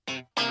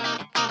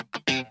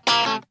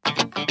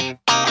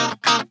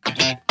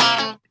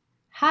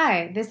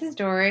this is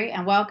Dory,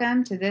 and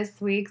welcome to this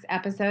week's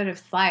episode of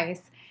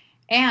Slice,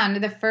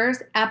 and the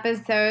first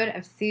episode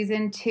of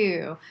Season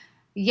 2.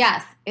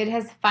 Yes, it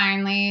has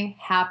finally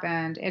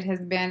happened. It has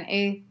been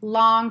a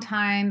long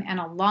time and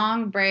a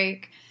long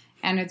break,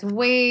 and it's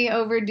way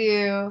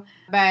overdue,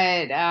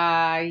 but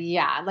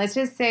let's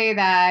just say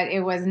that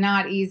it was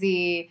not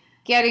easy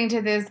getting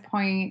to this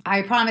point.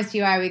 I promised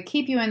you I would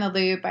keep you in the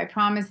loop. I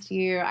promised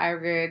you I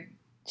would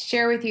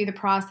share with you the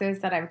process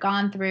that I've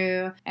gone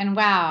through. And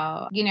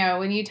wow,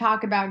 when you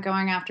talk about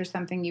going after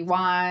something you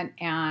want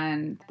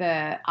and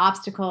the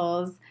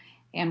obstacles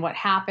and what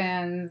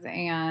happens,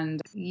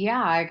 and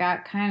I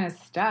got kind of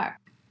stuck.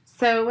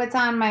 So what's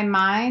on my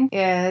mind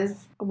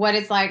is what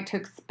it's like to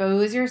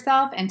expose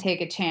yourself and take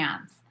a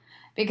chance,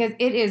 because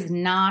it is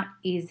not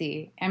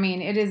easy.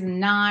 It is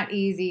not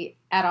easy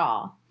at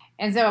all.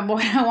 And so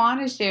what I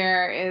want to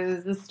share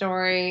is the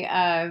story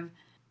of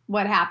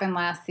what happened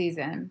last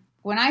season.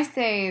 When I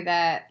say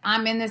that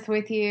I'm in this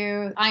with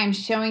you, I am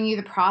showing you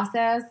the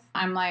process.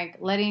 I'm like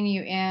letting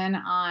you in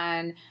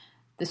on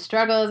the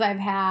struggles I've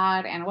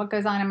had and what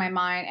goes on in my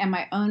mind and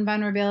my own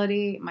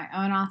vulnerability, my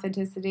own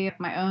authenticity,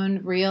 my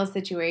own real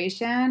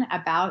situation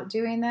about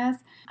doing this.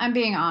 I'm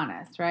being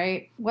honest,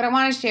 right? What I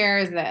want to share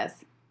is this.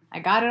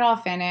 I got it all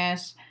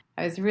finished.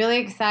 I was really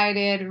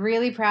excited,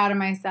 really proud of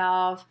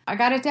myself. I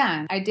got it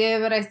done. I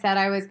did what I said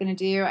I was going to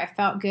do. I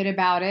felt good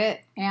about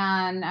it.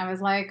 And I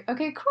was like,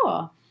 okay,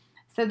 cool.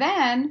 So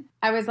then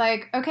I was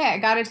like, okay, I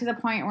got it to the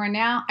point where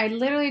now I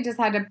literally just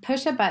had to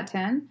push a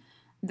button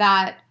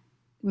that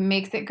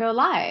makes it go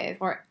live,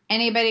 or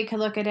anybody could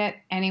look at it,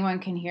 anyone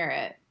can hear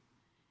it.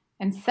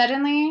 And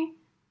suddenly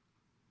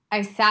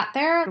I sat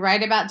there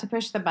right about to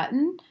push the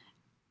button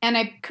and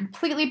I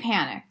completely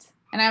panicked.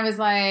 And I was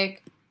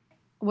like,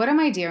 what am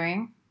I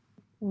doing?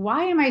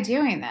 Why am I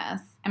doing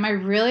this? Am I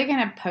really going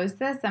to post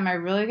this? Am I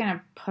really going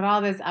to put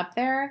all this up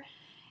there?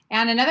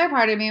 And another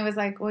part of me was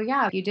like, well,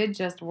 yeah, you did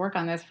just work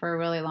on this for a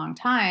really long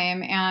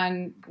time.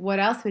 And what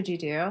else would you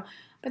do?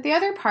 But the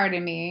other part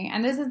of me,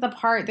 and this is the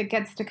part that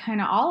gets to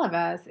kind of all of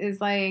us, is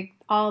like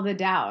all the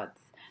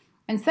doubts.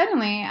 And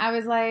suddenly I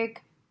was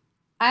like,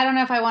 I don't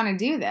know if I want to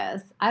do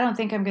this. I don't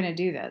think I'm going to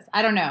do this.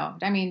 I don't know.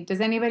 Does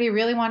anybody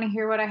really want to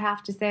hear what I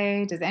have to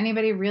say? Does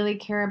anybody really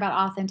care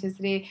about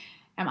authenticity?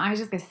 Am I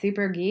just a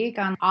super geek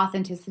on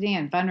authenticity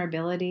and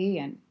vulnerability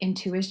and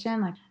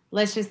intuition? Like,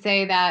 let's just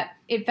say that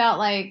it felt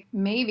like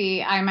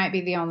maybe I might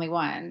be the only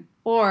one.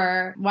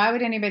 Or why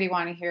would anybody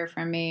want to hear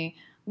from me?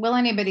 Will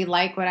anybody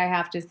like what I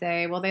have to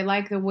say? Will they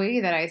like the way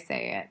that I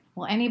say it?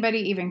 Will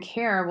anybody even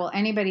care? Will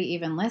anybody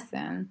even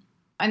listen?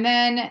 And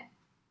then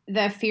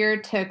the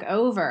fear took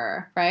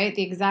over, right?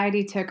 The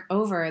anxiety took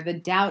over. The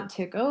doubt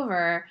took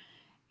over.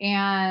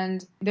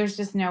 And there's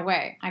just no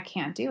way. I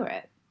can't do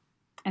it.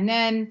 And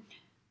then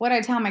what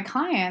I tell my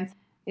clients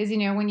is,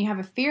 when you have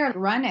a fear,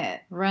 run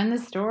it. Run the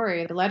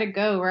story. Let it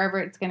go wherever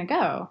it's going to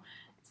go.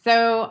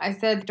 So I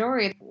said,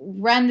 Dory,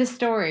 run the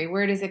story.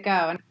 Where does it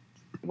go? And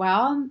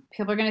well,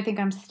 people are going to think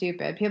I'm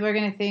stupid. People are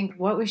going to think,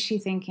 what was she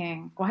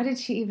thinking? Why did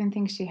she even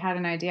think she had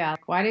an idea?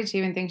 Why did she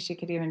even think she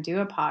could even do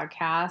a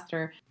podcast?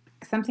 Or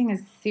something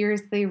is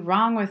seriously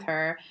wrong with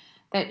her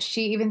that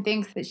she even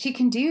thinks that she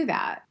can do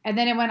that. And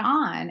then it went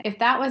on. If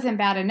that wasn't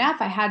bad enough,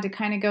 I had to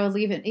kind of go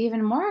leave it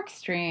even more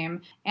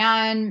extreme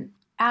and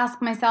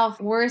ask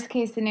myself, worst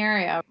case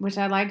scenario, which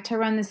I like to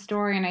run the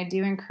story, and I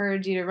do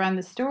encourage you to run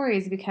the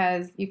stories,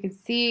 because you can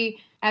see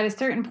at a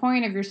certain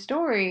point of your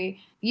story,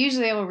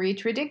 usually it will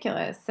reach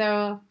ridiculous.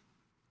 So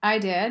I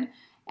did,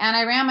 and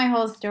I ran my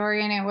whole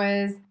story, and it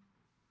was,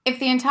 if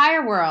the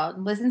entire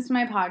world listens to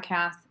my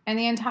podcast and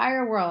the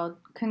entire world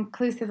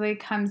conclusively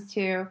comes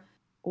to,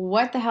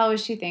 what the hell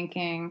is she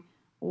thinking?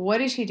 What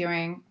is she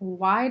doing?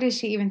 Why does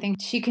she even think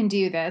she can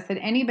do this? That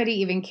anybody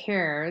even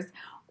cares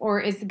or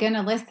is going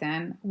to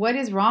listen? What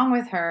is wrong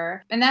with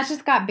her? And that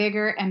just got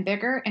bigger and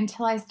bigger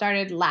until I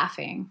started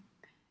laughing.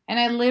 And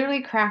I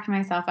literally cracked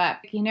myself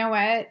up. You know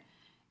what?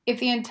 If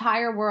the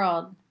entire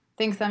world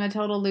thinks I'm a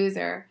total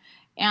loser,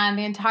 and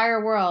the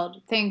entire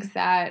world thinks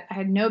that I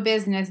had no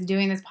business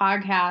doing this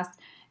podcast,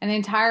 and the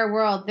entire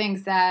world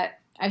thinks that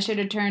I should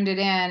have turned it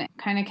in,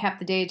 kind of kept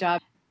the day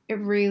job, it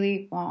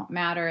really won't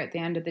matter at the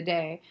end of the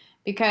day.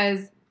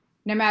 Because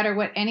no matter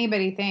what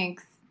anybody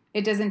thinks,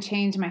 it doesn't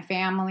change my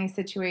family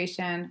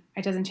situation.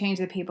 It doesn't change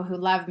the people who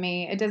love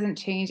me. It doesn't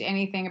change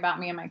anything about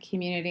me and my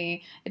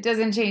community. It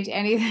doesn't change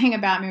anything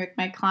about me with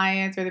my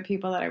clients or the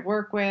people that I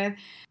work with.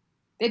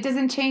 It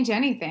doesn't change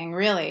anything,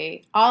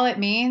 really. All it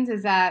means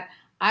is that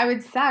I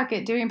would suck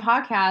at doing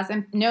podcasts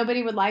and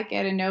nobody would like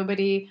it and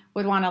nobody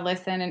would want to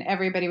listen and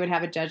everybody would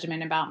have a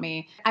judgment about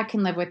me. I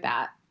can live with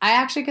that. I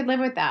actually could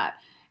live with that.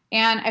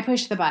 And I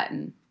pushed the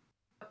button.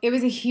 It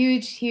was a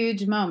huge,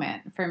 huge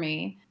moment for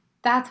me.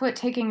 That's what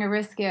taking a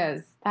risk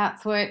is.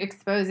 That's what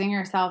exposing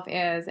yourself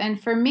is.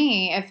 And for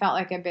me, it felt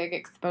like a big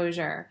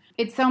exposure.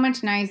 It's so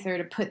much nicer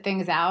to put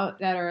things out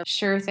that are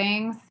sure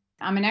things.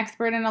 I'm an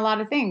expert in a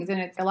lot of things,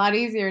 and it's a lot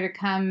easier to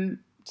come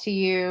to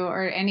you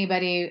or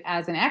anybody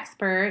as an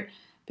expert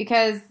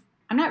because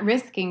I'm not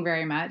risking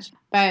very much.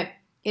 But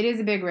it is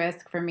a big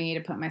risk for me to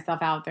put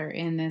myself out there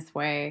in this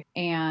way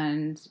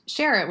and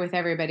share it with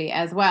everybody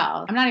as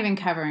well. I'm not even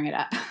covering it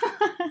up.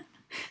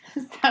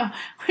 So,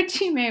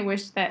 which you may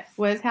wish that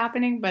was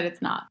happening, but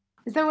it's not.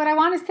 So what I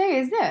want to say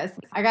is this.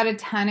 I got a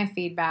ton of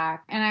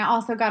feedback, and I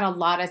also got a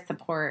lot of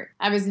support.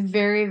 I was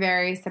very,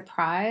 very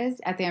surprised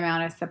at the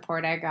amount of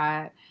support I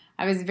got.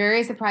 I was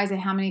very surprised at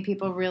how many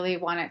people really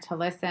wanted to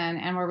listen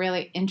and were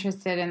really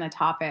interested in the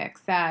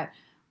topics that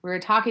we were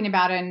talking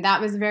about, and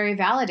that was very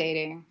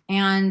validating.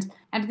 And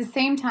at the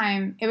same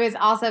time, it was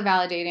also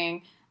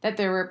validating that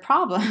there were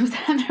problems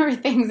and there were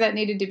things that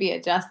needed to be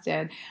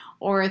adjusted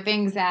or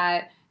things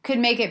that could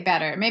make it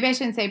better. Maybe I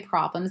shouldn't say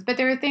problems, but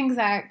there were things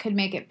that could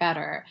make it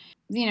better.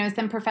 You know,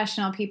 some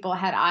professional people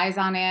had eyes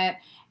on it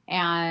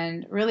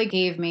and really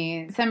gave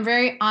me some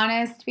very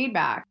honest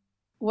feedback.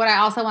 What I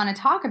also want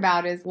to talk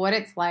about is what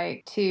it's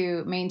like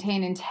to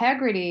maintain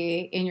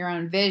integrity in your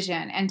own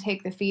vision and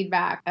take the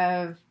feedback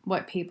of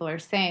what people are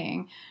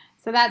saying.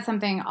 So that's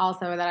something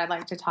also that I'd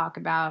like to talk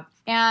about.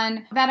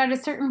 And that at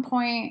a certain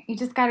point, you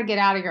just got to get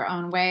out of your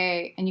own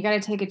way and you got to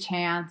take a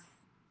chance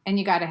and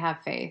you got to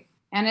have faith.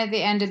 And at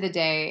the end of the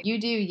day, you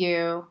do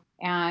you,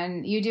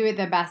 and you do it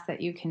the best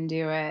that you can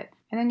do it.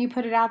 And then you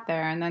put it out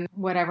there, and then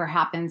whatever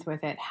happens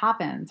with it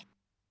happens.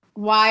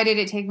 Why did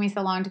it take me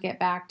so long to get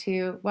back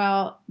to?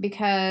 Well,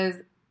 because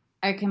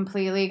I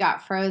completely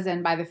got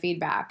frozen by the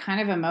feedback, kind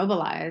of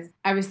immobilized.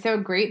 I was so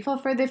grateful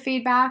for the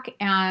feedback,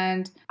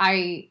 and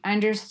I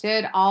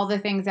understood all the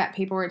things that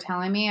people were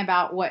telling me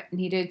about what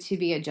needed to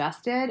be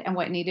adjusted and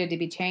what needed to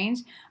be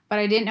changed, but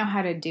I didn't know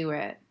how to do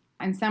it.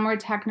 And some were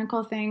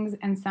technical things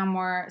and some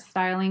were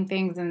styling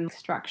things and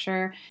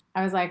structure.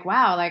 I was like,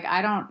 wow, like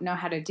I don't know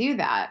how to do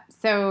that.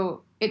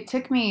 So it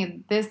took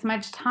me this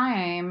much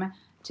time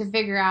to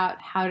figure out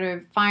how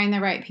to find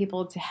the right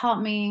people to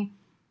help me,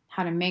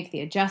 how to make the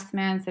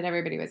adjustments that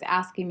everybody was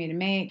asking me to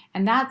make.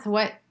 And that's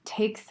what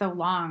takes so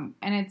long.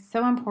 And it's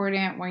so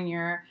important when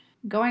you're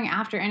going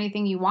after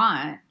anything you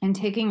want and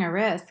taking a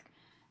risk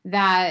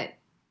that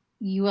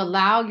you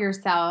allow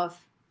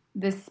yourself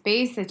the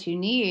space that you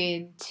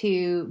need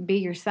to be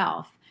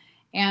yourself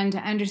and to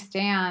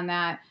understand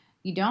that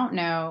you don't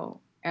know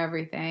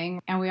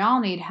everything and we all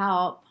need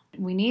help.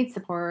 We need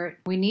support.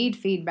 We need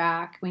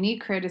feedback. We need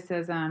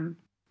criticism.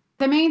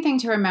 The main thing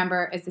to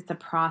remember is it's a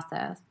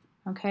process,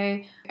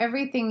 okay?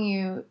 Everything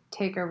you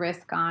take a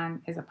risk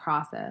on is a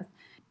process.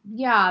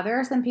 Yeah, there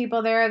are some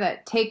people there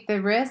that take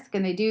the risk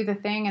and they do the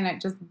thing and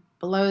it just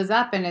blows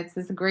up and it's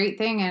this great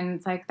thing and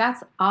it's like,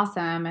 that's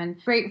awesome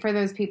and great for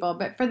those people.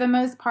 But for the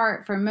most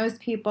part, for most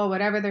people,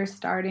 whatever they're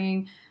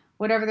starting,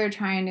 whatever they're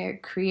trying to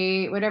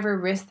create, whatever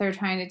risk they're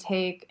trying to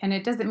take, and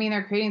it doesn't mean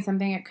they're creating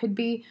something. It could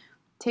be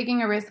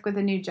taking a risk with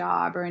a new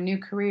job or a new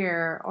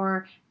career,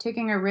 or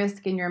taking a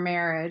risk in your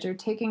marriage, or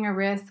taking a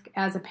risk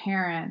as a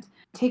parent,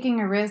 taking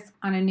a risk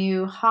on a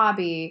new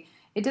hobby.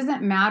 It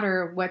doesn't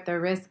matter what the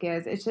risk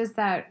is. It's just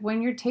that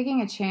when you're taking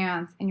a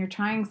chance and you're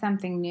trying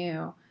something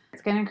new,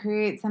 it's going to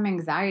create some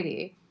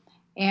anxiety.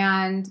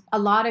 And a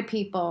lot of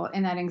people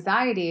in that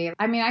anxiety,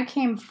 I mean, I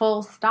came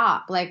full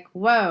stop, like,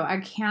 whoa, I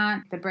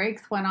can't, the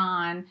brakes went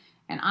on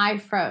and I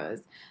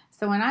froze.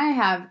 So when I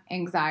have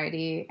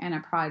anxiety in a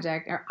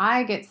project or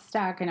I get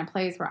stuck in a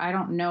place where I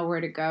don't know where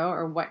to go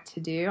or what to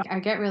do, I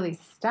get really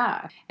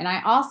stuck. And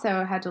I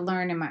also had to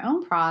learn in my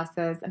own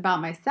process about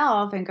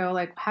myself and go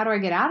like, how do I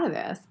get out of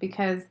this?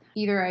 Because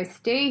either I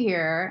stay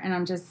here and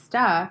I'm just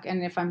stuck.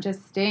 And if I'm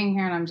just staying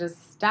here and I'm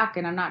just stuck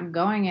and I'm not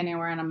going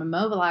anywhere and I'm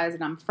immobilized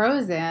and I'm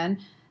frozen,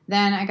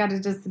 then I got to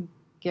just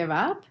give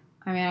up.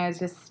 I mean, I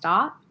just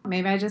stop.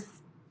 Maybe I just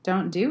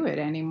don't do it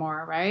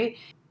anymore, right?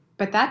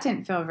 But that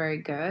didn't feel very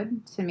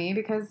good to me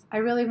because I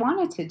really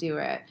wanted to do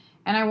it.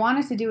 And I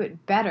wanted to do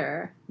it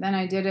better than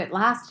I did it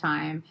last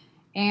time.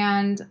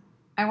 And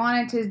I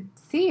wanted to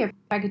see if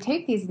I could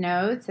take these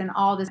notes and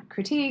all this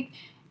critique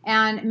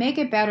and make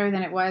it better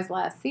than it was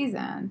last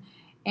season.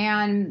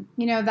 And,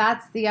 you know,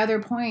 that's the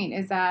other point,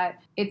 is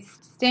that it's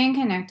staying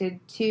connected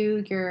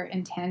to your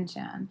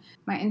intention.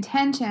 My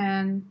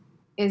intention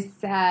is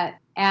set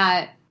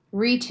at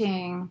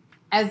reaching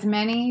as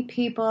many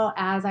people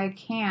as I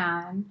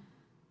can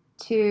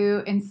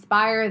to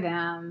inspire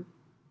them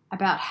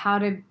about how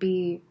to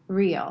be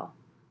real,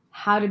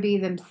 how to be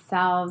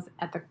themselves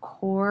at the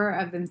core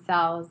of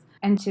themselves,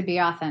 and to be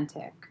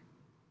authentic,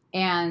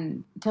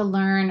 and to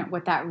learn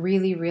what that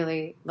really,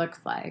 really looks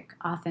like,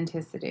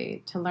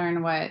 authenticity, to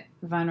learn what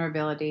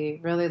vulnerability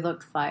really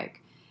looks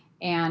like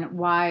and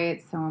why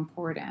it's so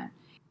important.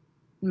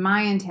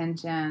 My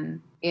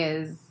intention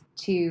is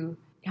to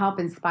help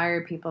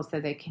inspire people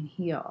so they can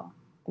heal.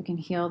 They can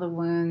heal the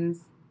wounds,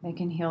 they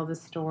can heal the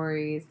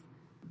stories,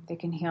 they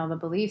can heal the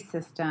belief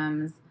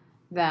systems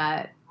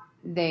that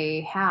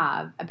they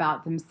have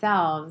about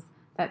themselves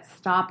that's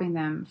stopping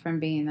them from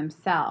being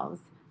themselves.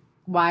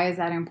 Why is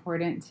that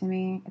important to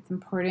me? It's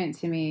important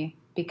to me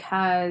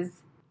because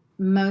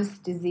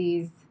most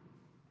disease,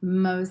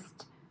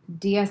 most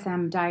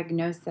DSM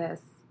diagnosis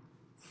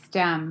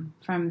stem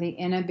from the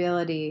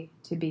inability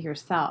to be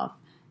yourself.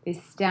 They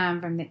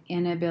stem from the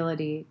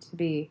inability to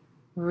be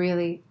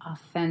really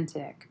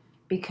authentic,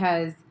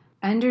 because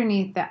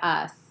underneath the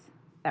us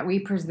that we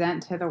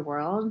present to the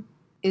world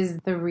is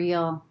the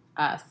real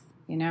us,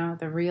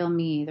 the real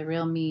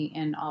me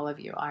in all of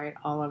you,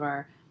 all of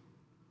our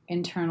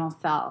internal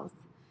selves.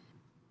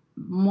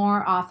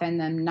 More often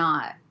than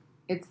not,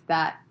 it's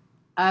that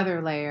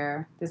other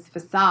layer, this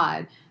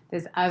facade,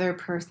 this other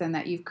person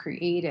that you've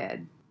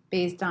created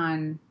based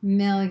on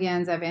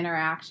millions of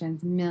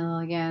interactions,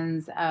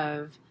 millions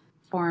of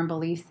foreign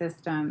belief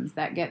systems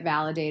that get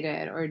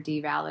validated or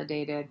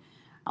devalidated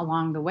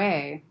along the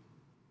way.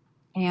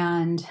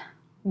 And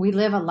we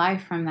live a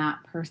life from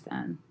that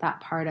person, that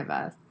part of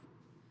us.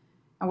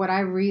 And what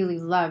I really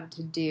love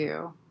to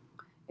do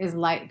is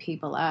light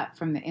people up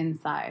from the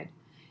inside.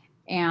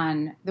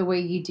 And the way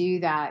you do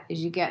that is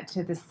you get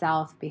to the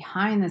self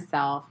behind the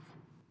self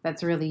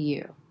that's really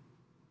you.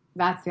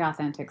 That's the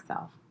authentic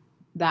self.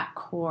 That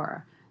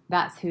core,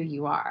 that's who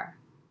you are.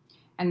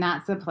 And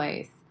that's the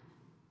place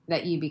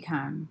that you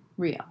become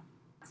real.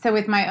 So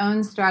with my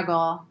own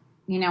struggle,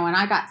 when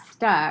I got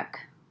stuck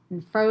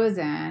and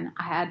frozen,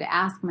 I had to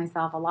ask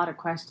myself a lot of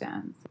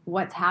questions.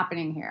 What's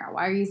happening here?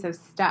 Why are you so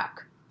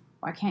stuck?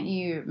 Why can't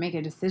you make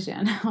a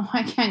decision?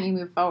 Why can't you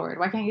move forward?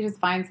 Why can't you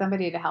just find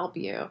somebody to help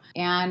you?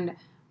 And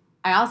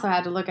I also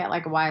had to look at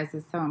why is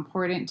this so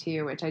important to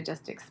you, which I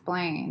just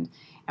explained.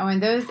 And when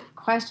those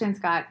questions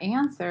got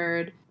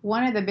answered,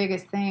 one of the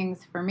biggest things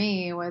for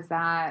me was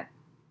that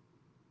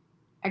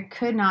I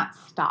could not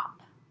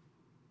stop.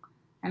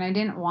 And I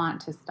didn't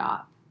want to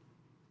stop.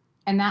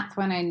 And that's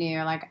when I knew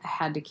I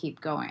had to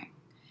keep going.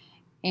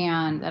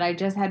 And that I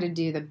just had to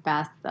do the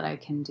best that I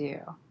can do.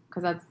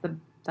 Because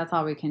that's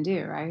all we can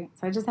do, right?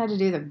 So I just had to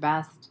do the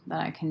best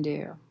that I can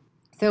do.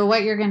 So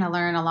what you're going to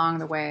learn along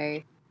the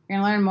way, you're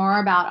going to learn more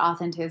about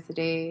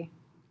authenticity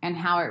and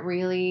how it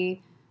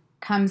really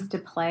comes to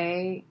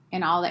play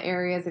in all the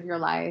areas of your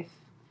life.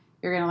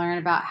 You're going to learn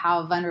about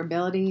how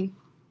vulnerability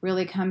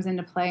really comes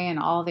into play in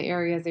all the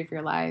areas of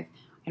your life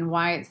and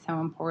why it's so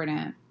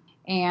important.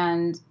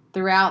 And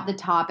throughout the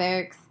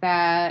topics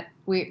that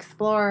we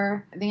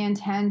explore, the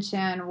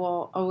intention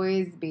will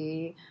always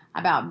be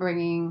about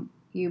bringing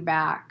you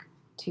back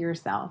to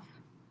yourself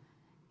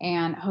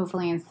and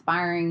hopefully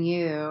inspiring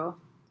you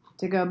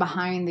to go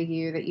behind the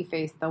you that you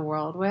face the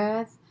world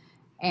with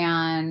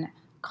and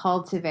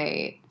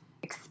cultivate,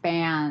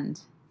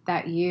 expand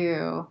that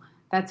you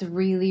that's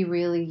really,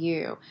 really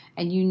you.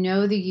 And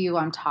the you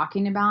I'm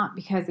talking about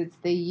because it's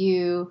the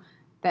you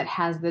that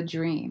has the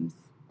dreams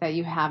that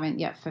you haven't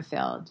yet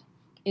fulfilled.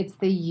 It's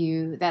the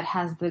you that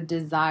has the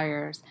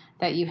desires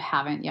that you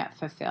haven't yet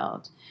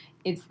fulfilled.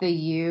 It's the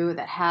you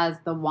that has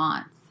the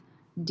wants,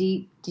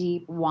 deep,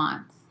 deep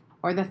wants,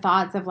 or the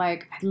thoughts of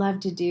I'd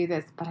love to do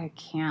this, but I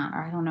can't,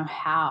 or I don't know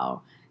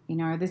how,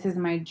 or this is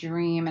my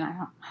dream and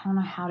I don't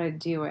know how to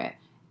do it.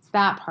 It's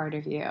that part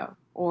of you.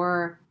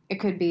 Or it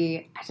could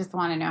be, I just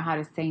want to know how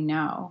to say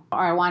no, or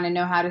I want to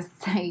know how to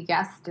say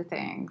yes to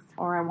things,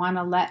 or I want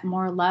to let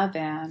more love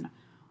in,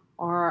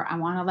 or I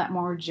want to let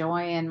more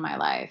joy in my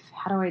life.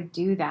 How do I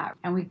do that?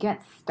 And we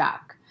get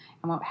stuck.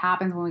 And what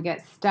happens when we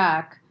get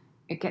stuck,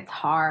 it gets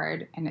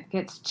hard and it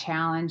gets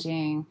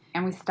challenging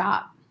and we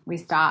stop. We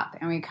stop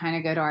and we kind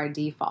of go to our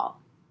default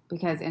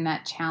because in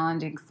that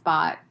challenging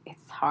spot,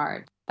 it's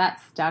hard. That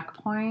stuck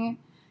point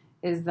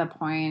is the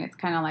point. It's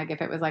kind of like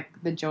if it was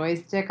the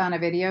joystick on a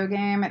video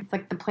game. It's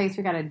the place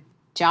we got to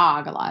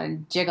jog a lot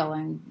and jiggle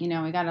and,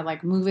 we got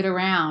to move it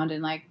around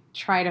and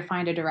try to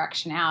find a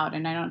direction out.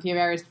 And I don't know if you've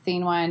ever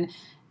seen one.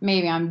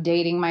 Maybe I'm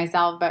dating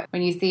myself, but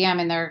when you see them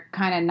and they're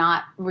kind of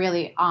not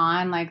really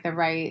on the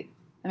right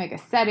a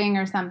setting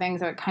or something,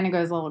 so it kind of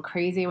goes a little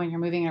crazy when you're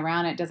moving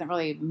around. It doesn't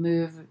really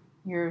move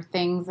your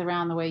things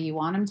around the way you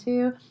want them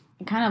to.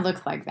 It kind of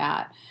looks like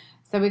that.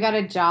 So we got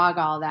to jog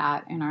all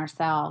that in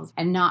ourselves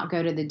and not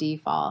go to the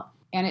default.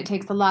 And it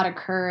takes a lot of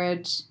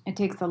courage. It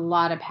takes a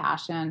lot of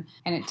passion,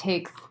 and it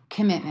takes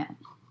commitment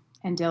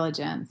and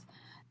diligence.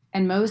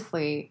 And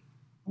mostly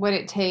what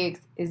it takes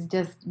is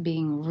just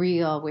being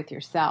real with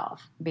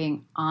yourself,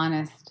 being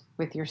honest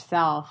with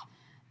yourself,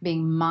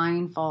 being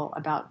mindful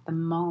about the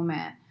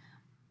moment,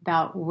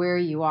 about where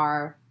you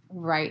are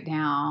right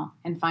now,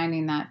 and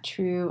finding that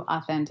true,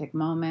 authentic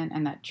moment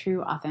and that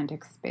true,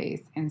 authentic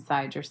space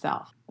inside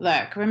yourself.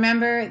 Look,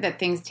 remember that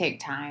things take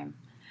time.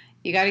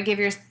 You got to give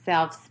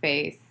yourself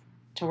space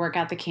to work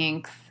out the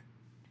kinks,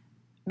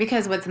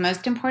 because what's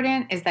most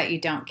important is that you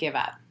don't give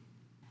up.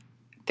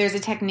 There's a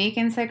technique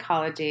in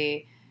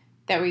psychology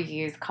that we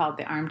use called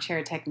the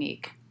armchair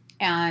technique,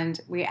 and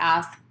we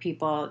ask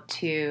people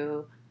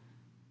to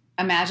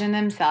imagine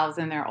themselves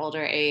in their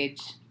older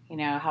age,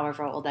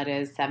 however old that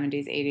is,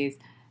 70s, 80s,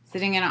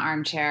 sitting in an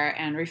armchair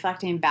and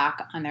reflecting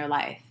back on their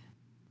life.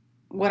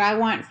 What I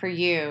want for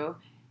you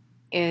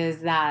is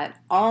that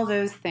all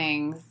those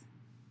things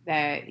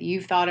that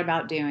you've thought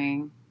about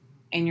doing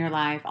in your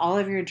life, all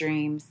of your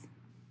dreams,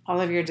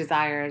 all of your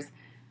desires,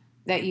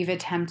 that you've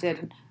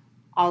attempted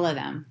all of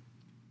them,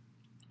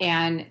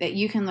 and that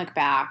you can look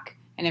back,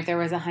 and if there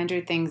was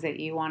 100 things that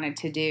you wanted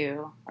to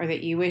do or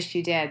that you wish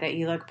you did, that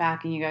you look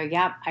back and you go,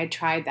 yep, I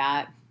tried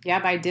that.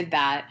 Yep, I did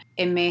that.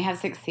 It may have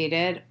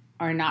succeeded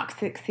or not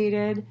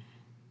succeeded,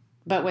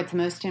 but what's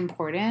most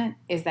important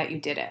is that you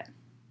did it,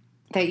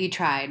 that you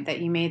tried, that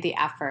you made the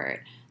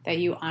effort, that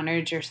you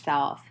honored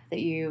yourself, that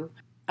you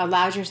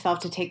allowed yourself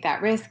to take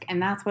that risk.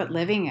 And that's what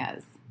living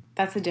is.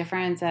 That's the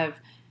difference of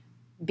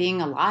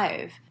being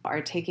alive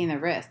or taking the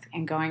risk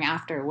and going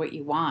after what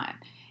you want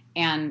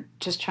and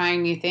just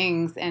trying new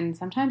things. And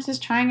sometimes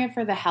just trying it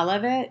for the hell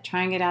of it,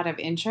 trying it out of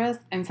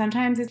interest. And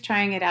sometimes it's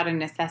trying it out of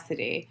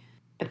necessity.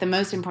 But the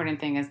most important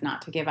thing is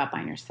not to give up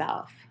on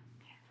yourself.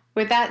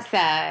 With that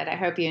said, I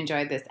hope you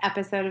enjoyed this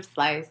episode of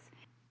Slice.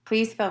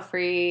 Please feel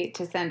free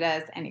to send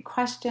us any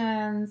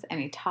questions,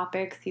 any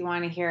topics you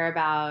want to hear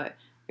about.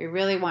 We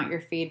really want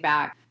your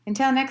feedback.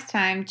 Until next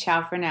time,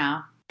 ciao for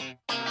now.